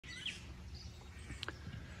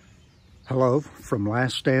Hello from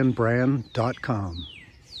laststandbrand.com.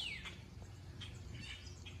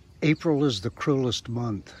 April is the cruelest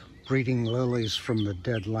month, breeding lilies from the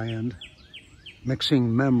dead land,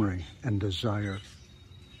 mixing memory and desire,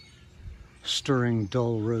 stirring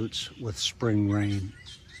dull roots with spring rain.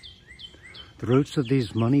 The roots of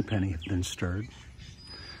these moneypenny have been stirred.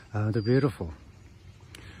 They're beautiful.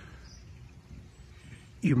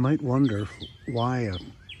 You might wonder why a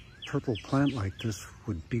purple plant like this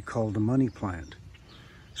would be called a money plant,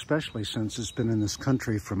 especially since it's been in this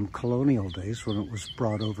country from colonial days when it was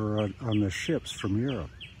brought over on the ships from Europe.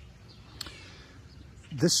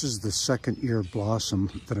 This is the second year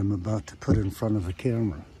blossom that I'm about to put in front of the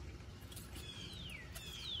camera.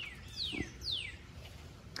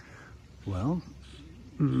 Well,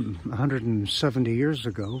 170 years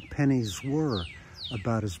ago, pennies were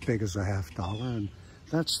about as big as a $50, and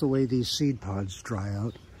that's the way these seed pods dry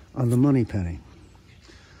out on the moneypenny.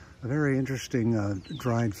 A very interesting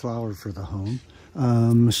dried flower for the home,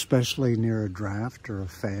 especially near a draft or a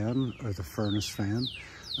fan or the furnace fan,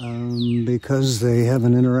 because they have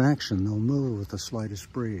an interaction. They'll move with the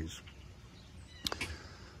slightest breeze.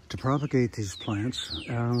 To propagate these plants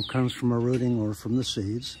comes from a rooting or from the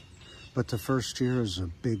seeds, but the first year is a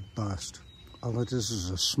big bust. All it is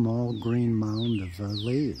a small green mound of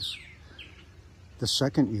leaves. The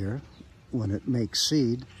second year, when it makes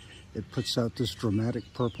seed, it puts out this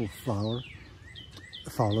dramatic purple flower,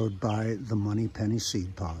 followed by the moneypenny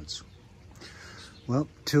seed pods. Well,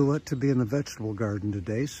 too wet to be in the vegetable garden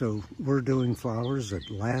today, so we're doing flowers at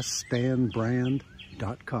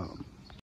laststandbrand.com.